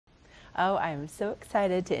Oh, I'm so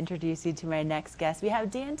excited to introduce you to my next guest. We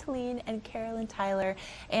have Dan Telleen and Carolyn Tyler.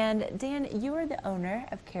 And Dan, you are the owner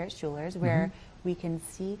of Carrots Jewelers, where we can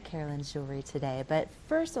see Carolyn's jewelry today. But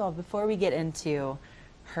first of all, before we get into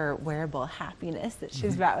her wearable happiness that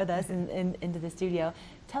she's brought with us into the studio,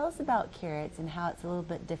 tell us about Carrots and how it's a little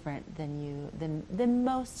bit different than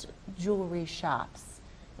most jewelry shops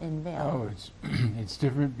in Vail. Oh, it's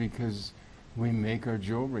different because we make our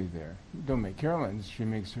jewelry there. Don't make Carolyn's, she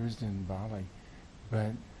makes hers in Bali.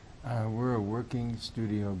 But we're a working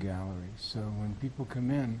studio gallery, so when people come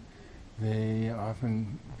in, they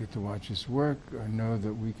often get to watch us work or know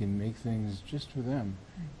that we can make things just for them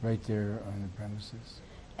right there on the premises.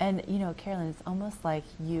 And you know, Carolyn, it's almost like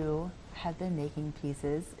you have been making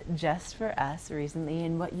pieces just for us recently,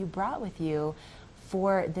 and what you brought with you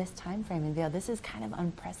for this time frame in Vail. This is kind of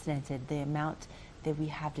unprecedented, the amount that we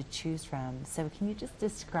have to choose from. So can you just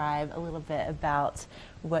describe a little bit about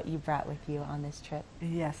what you brought with you on this trip?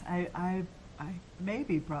 Yes, I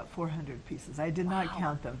maybe brought 400 pieces. I did not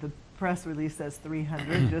count them. The press release says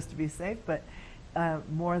 300 just to be safe, but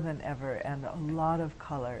more than ever, and a lot of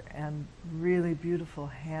color and really beautiful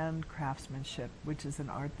hand craftsmanship, which is an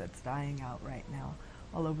art that's dying out right now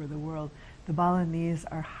all over the world. The Balinese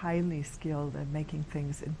are highly skilled at making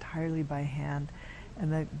things entirely by hand,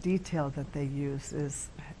 and the detail that they use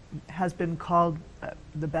has been called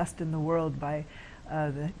the best in the world by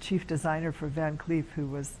the chief designer for Van Cleef, who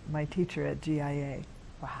was my teacher at GIA.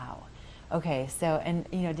 Wow. Okay, so, and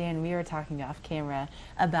you know, Dan, we were talking off camera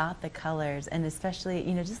about the colors, and especially,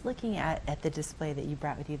 you know, just looking at the display that you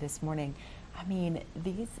brought with you this morning. I mean,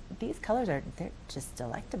 these colors they're just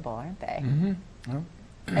delectable, aren't they? Well,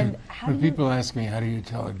 and how when people ask me, how do you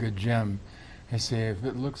tell a good gem? I say, if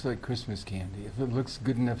it looks like Christmas candy, if it looks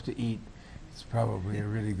good enough to eat, it's probably a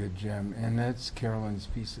really good gem. And that's Carolyn's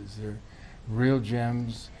pieces. They're real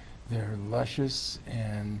gems, they're luscious,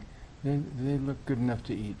 and they look good enough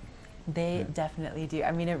to eat. They definitely do.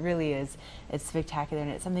 I mean, it really is. It's spectacular,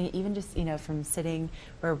 and it's something, even just, you know, from sitting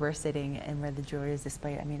where we're sitting and where the jewelry is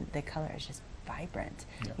displayed, I mean, the color is just vibrant.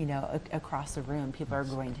 You know, across the room, people are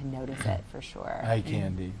going to notice it for sure. Eye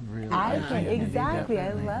candy, really. Eye candy, exactly.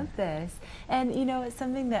 Definitely. I love this. And you know, it's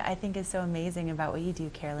something that I think is so amazing about what you do,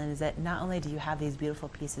 Carolyn, is that not only do you have these beautiful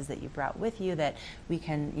pieces that you brought with you that we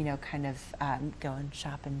can, you know, kind of go and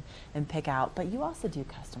shop and pick out, but you also do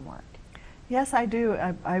custom work. Yes, I do.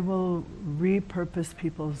 I will repurpose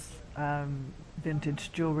people's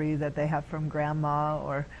vintage jewelry that they have from grandma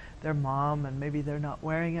or their mom, and maybe they're not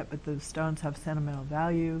wearing it, but the stones have sentimental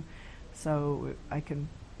value. So I can,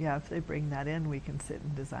 yeah, if they bring that in, we can sit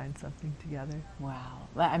and design something together. Wow.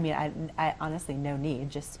 Well, I mean, I honestly, no need,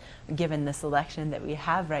 just given the selection that we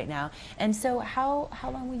have right now. And so how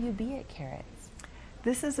long will you be at Carrots?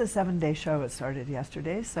 This is a 7-day show. It started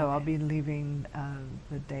yesterday, so I'll be leaving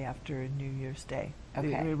the day after New Year's Day.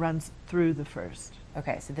 Okay. It runs through the 1st.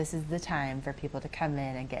 Okay, so this is the time for people to come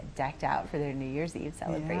in and get decked out for their New Year's Eve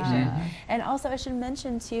celebration. Yeah. And also, I should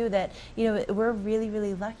mention too that, you know, we're really,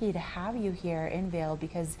 really lucky to have you here in Vail,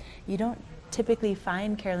 because you don't typically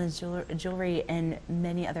find Carolyn's jewelry in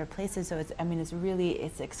many other places. So it's, I mean,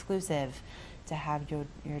 it's exclusive to have your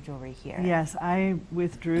jewelry here. Yes, I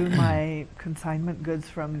withdrew my consignment goods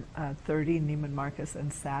from 30 Neiman Marcus and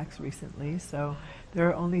Saks recently, so there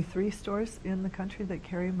are only 3 stores in the country that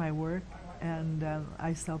carry my work, and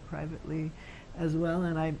I sell privately as well.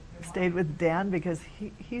 And I stayed with Dan because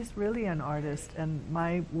he's really an artist, and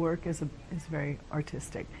my work is very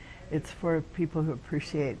artistic. It's for people who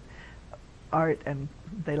appreciate art and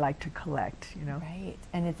they like to collect, you know. Right,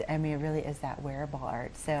 and it's, I mean, it really is that wearable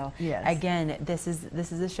art. So yes. Again, this is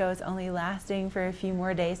a show that's only lasting for a few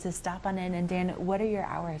more days, so stop on in. And Dan, what are your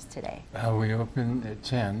hours today? We open at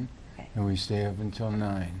 10, and we stay up until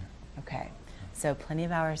 9. Okay, so plenty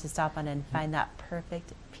of hours to stop on and find that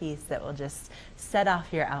perfect piece that will just set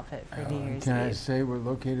off your outfit for New Year's Eve. Can I say we're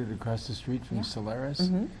located across the street from Solaris,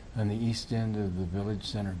 on the east end of the Village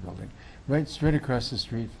Center building, right straight across the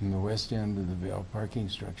street from the west end of the Vail parking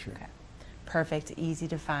structure. Okay. Perfect, easy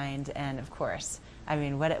to find, and of course, I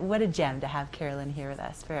mean, what a gem to have Carolyn here with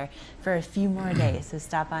us for a few more days. So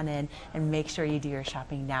stop on in and make sure you do your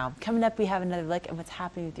shopping now. Coming up, we have another look at what's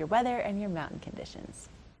happening with your weather and your mountain conditions.